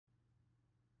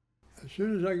As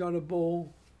soon as I got a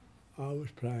ball, I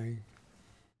was playing.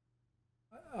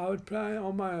 I would play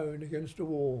on my own against the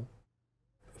wall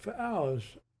for hours.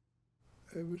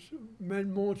 It was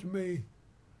meant more to me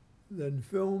than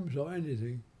films or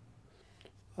anything.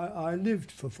 I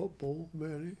lived for football,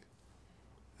 really,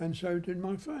 and so did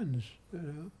my friends, you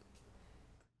know.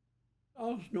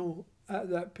 Arsenal, at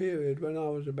that period when I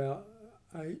was about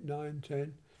 8, 9,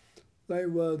 10, they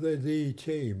were the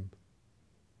team.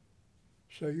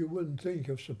 So you wouldn't think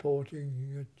of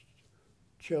supporting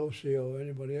Chelsea or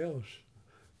anybody else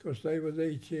because they were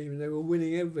the team. They were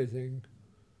winning everything.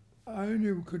 I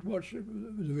only could watch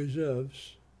the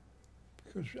reserves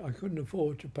because I couldn't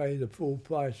afford to pay the full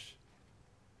price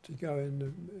to go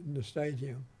in the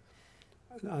stadium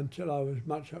until I was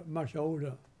much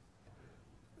older.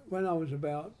 When I was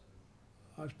about,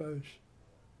 I suppose,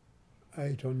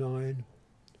 8 or 9,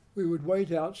 we would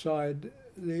wait outside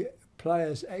the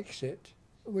players' exit.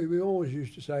 We always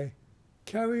used to say,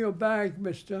 "Carry your bag,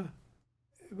 mister."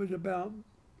 It was about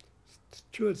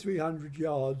 200 or 300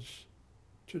 yards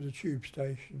to the tube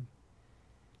station,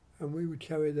 and we would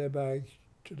carry their bags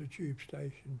to the tube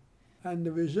station. And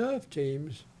the reserve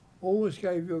teams always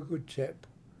gave you a good tip,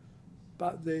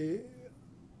 but the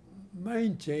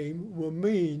main team were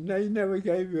mean. They never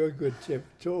gave you a good tip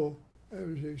at all. It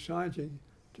was exciting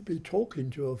to be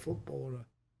talking to a footballer.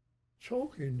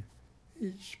 Talking.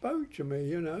 He spoke to me,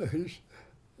 you know, it's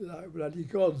like bloody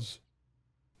gods.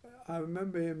 I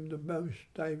remember him the most,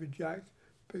 David Jack,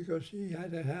 because he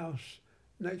had a house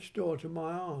next door to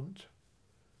my aunt.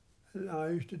 And I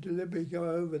used to deliberately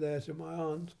go over there to my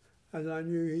aunt, and I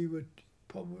knew he would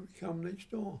probably come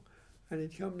next door. And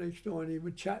he'd come next door and he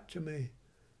would chat to me.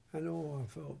 And I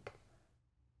thought,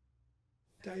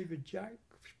 David Jack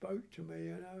spoke to me,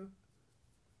 you know.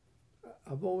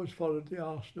 I've always followed the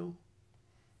Arsenal,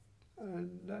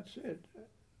 and that's it.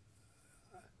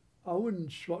 I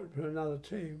wouldn't swap for another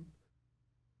team.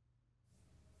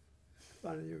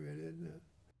 Funny, really, isn't it?